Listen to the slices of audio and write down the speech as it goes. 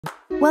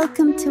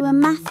Welcome to a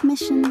math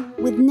mission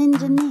with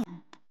Ninja Nia.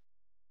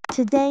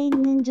 Today,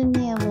 Ninja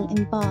Nia will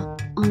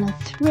embark on a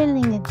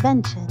thrilling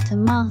adventure to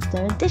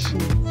master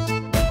addition,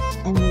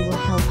 and we will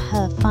help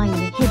her find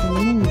the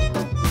hidden ninja.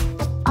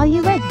 Are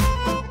you ready?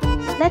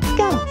 Let's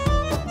go!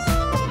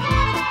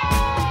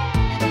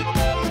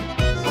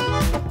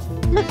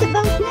 Look at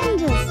those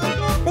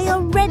ninjas! They are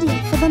ready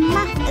for the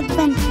math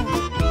adventure.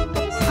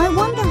 I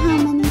wonder how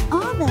many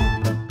are there?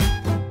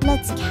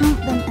 Let's count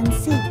them and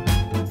see.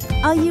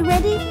 Are you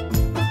ready?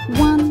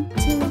 1,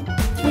 2,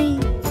 3,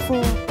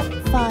 4,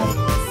 5,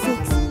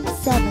 6,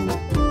 7,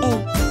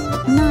 8,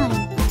 9,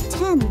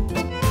 10.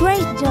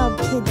 Great job,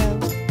 kiddo.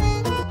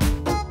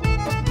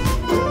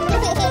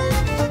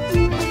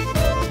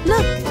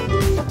 Look,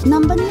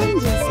 number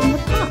ninjas in the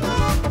park.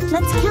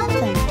 Let's count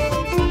them.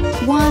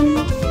 1,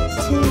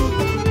 2.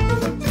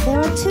 There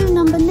are 2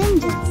 number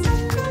ninjas.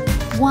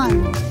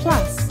 1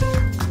 plus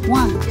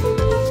 1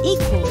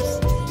 equals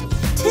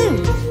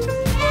 2.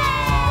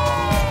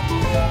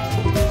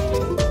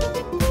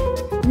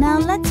 Now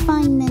let's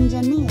find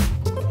Ninja Nia.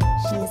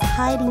 She is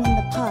hiding in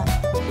the park.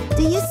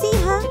 Do you see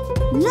her?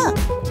 Look,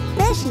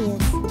 there she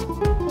is.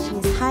 She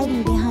is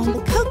hiding behind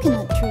the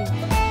coconut tree.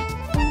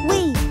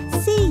 We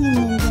see you,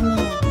 Ninja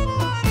Nia.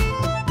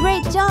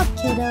 Great job,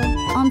 kiddo,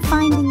 on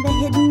finding the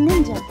hidden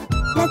ninja.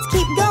 Let's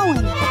keep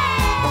going.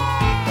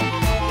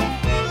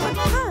 But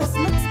first,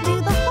 let's do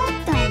the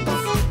hop dance.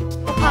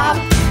 Hop,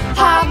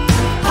 hop,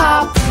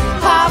 hop,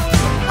 hop,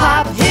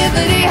 hop,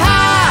 hippity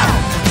hop.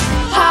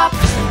 Hop,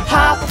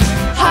 hop,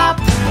 hop,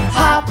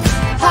 hop,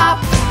 hop,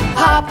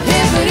 hop,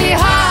 hippity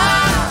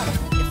hop.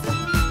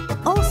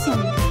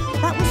 Awesome!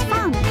 That was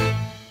fun!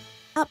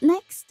 Up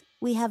next,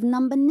 we have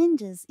number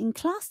ninjas in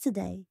class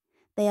today.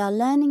 They are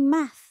learning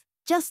math,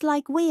 just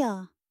like we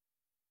are.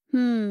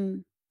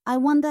 I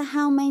wonder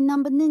how many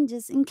number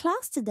ninjas in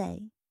class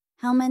today.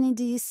 How many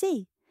do you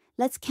see?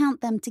 Let's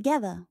count them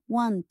together.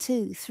 1,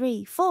 2,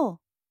 3, 4.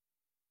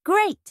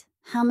 Great!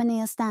 How many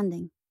are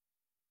standing?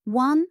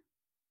 1,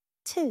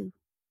 2.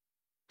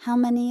 How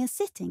many are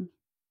sitting?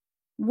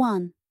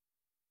 1,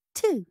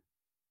 2.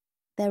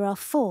 There are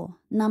 4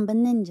 number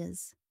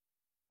ninjas.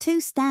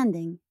 2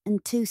 standing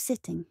and 2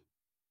 sitting.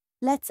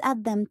 Let's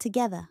add them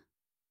together.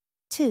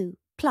 2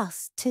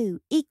 plus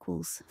 2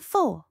 equals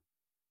 4.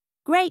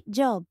 Great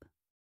job!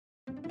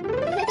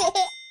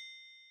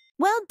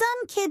 Well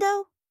done,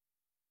 kiddo!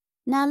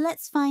 Now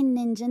let's find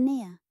Ninja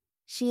Nia.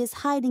 She is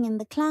hiding in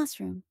the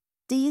classroom.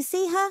 Do you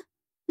see her?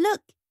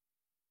 Look!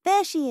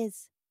 There she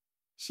is.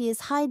 She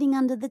is hiding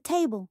under the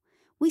table.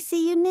 We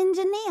see you,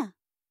 Ninja Nia.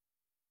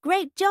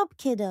 Great job,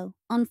 kiddo,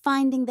 on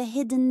finding the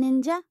hidden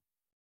ninja.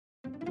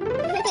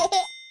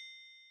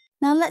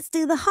 Now let's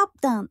do the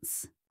hop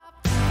dance.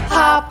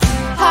 Hop,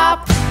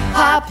 hop,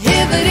 hop,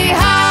 hippity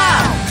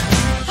hop.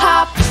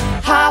 Hop,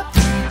 hop,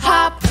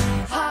 hop,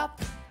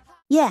 hop.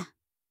 Yeah,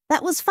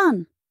 that was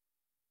fun.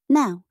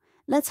 Now,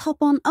 let's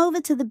hop on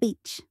over to the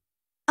beach.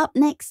 Up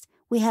next,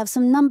 we have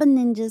some number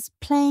ninjas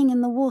playing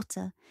in the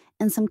water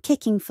and some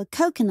kicking for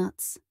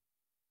coconuts.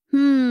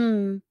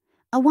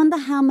 I wonder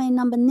how many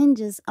number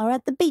ninjas are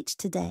at the beach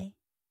today.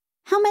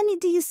 How many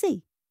do you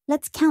see?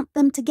 Let's count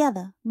them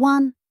together.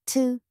 1,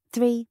 2,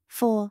 3,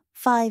 4,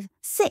 5,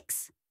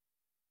 6.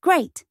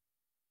 Great!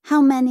 How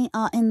many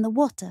are in the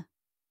water?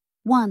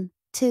 1,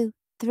 2,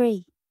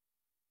 3.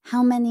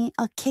 How many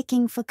are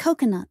kicking for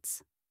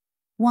coconuts?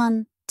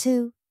 1,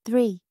 2,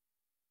 3.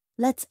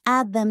 Let's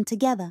add them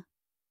together.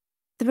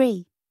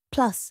 3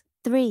 plus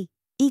 3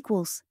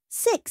 equals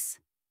 6.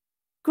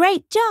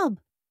 Great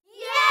job!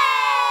 Yay!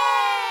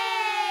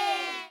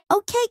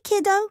 Okay,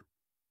 kiddo.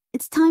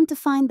 It's time to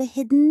find the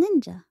hidden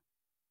ninja.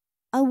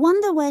 I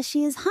wonder where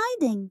she is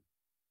hiding.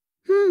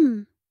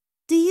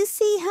 Do you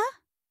see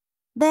her?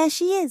 There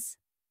she is.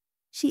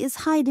 She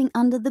is hiding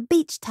under the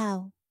beach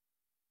towel.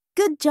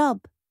 Good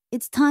job.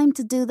 It's time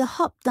to do the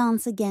hop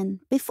dance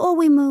again before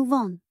we move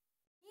on.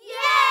 Yay!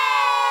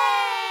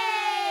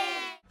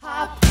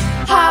 Hop,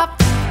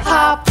 hop,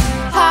 hop,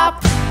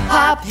 hop,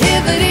 hop,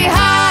 hippity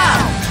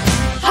hop.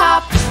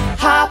 Hop,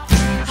 hop,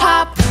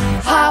 hop,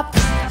 hop,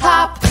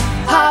 hop,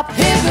 hop,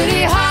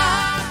 hippity hop.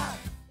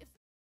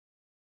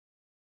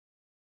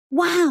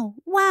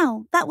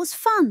 Wow, that was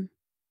fun.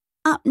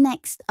 Up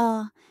next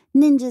are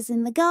ninjas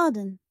in the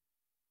garden.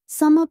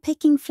 Some are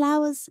picking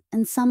flowers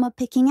and some are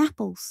picking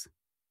apples.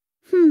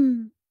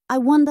 I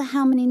wonder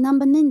how many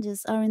number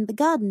ninjas are in the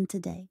garden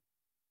today.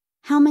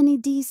 How many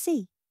do you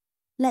see?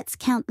 Let's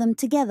count them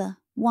together.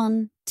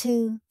 1,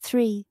 2,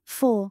 3,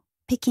 4,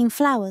 picking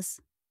flowers.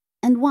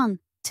 And 1,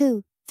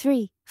 2,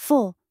 3,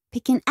 4,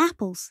 picking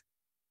apples.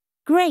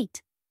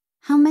 Great!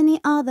 How many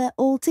are there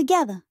all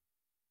together?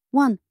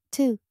 1,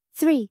 2,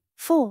 3,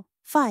 4,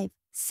 5,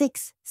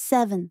 6,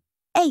 7,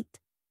 8.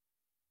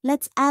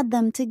 Let's add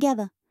them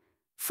together.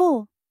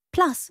 4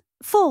 plus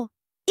 4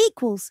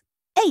 equals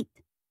 8.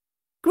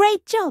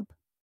 Great job!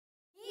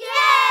 Yay!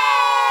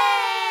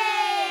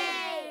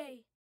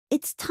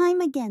 It's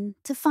time again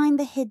to find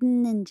the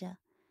hidden ninja.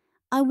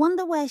 I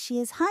wonder where she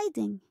is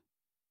hiding.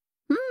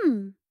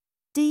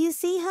 Do you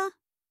see her?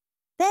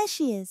 There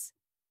she is.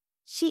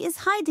 She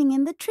is hiding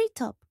in the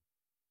treetop.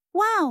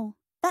 Wow,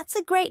 that's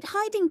a great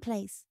hiding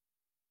place.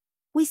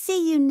 We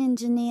see you,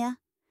 Ninja Nia.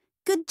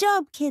 Good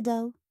job,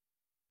 kiddo.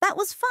 That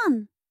was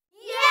fun.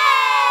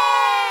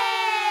 Yay!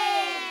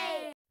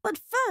 But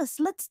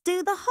first, let's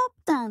do the hop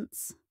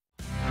dance.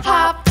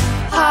 Hop,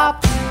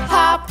 hop,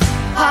 hop,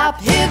 hop,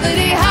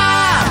 hibbity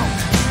hop.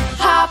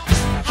 Hop,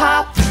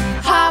 hop,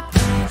 hop,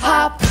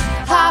 hop,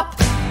 hop,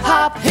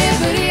 hop,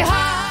 hibbity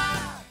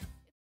hop.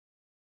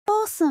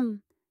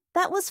 Awesome.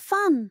 That was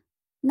fun.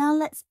 Now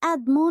let's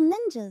add more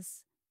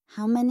ninjas.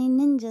 How many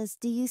ninjas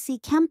do you see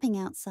camping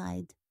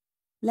outside?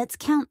 Let's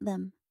count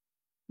them.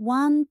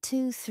 1,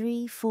 2,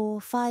 3,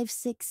 4, 5,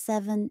 6,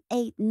 7,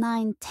 8,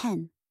 9,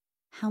 10.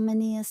 How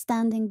many are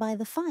standing by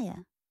the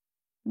fire?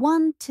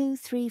 1, 2,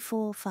 3,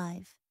 4,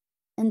 5.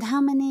 And how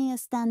many are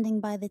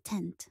standing by the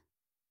tent?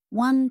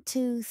 1,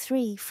 2,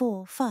 3,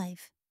 4,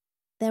 5.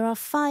 There are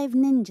 5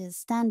 ninjas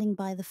standing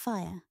by the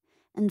fire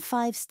and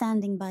 5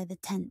 standing by the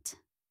tent.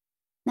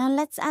 Now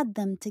let's add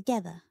them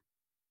together.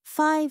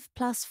 5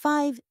 plus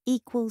 5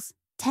 equals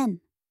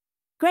 10.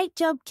 Great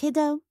job,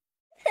 kiddo.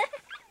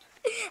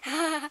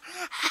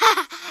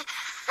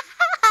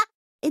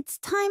 It's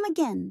time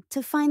again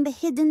to find the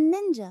hidden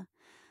ninja.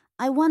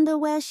 I wonder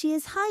where she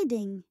is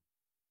hiding.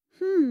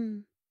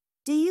 Do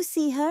you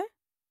see her?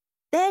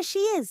 There she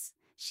is.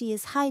 She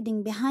is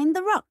hiding behind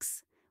the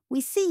rocks.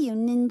 We see you,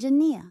 Ninja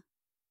Nia.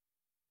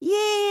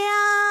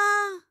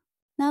 Yeah!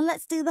 Now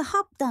let's do the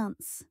hop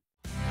dance.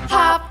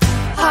 Hop,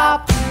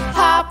 hop,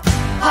 hop,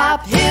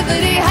 hop,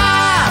 hibbity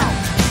hop.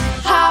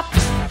 Hop,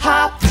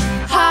 hop,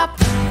 hop,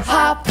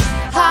 hop,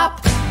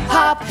 hop,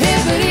 hop,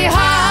 hibbity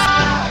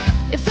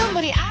hop. If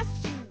somebody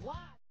asks you why.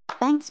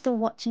 Thanks for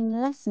watching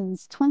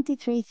Lessons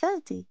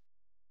 2330.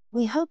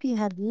 We hope you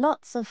had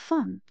lots of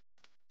fun.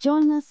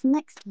 Join us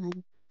next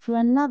time for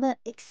another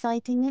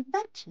exciting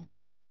adventure.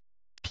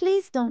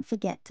 Please don't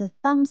forget to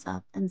thumbs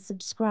up and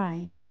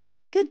subscribe.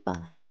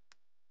 Goodbye.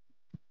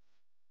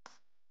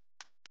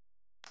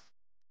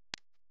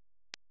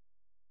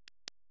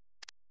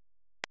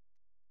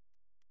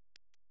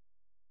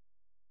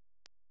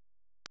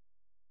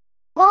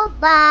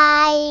 Goodbye.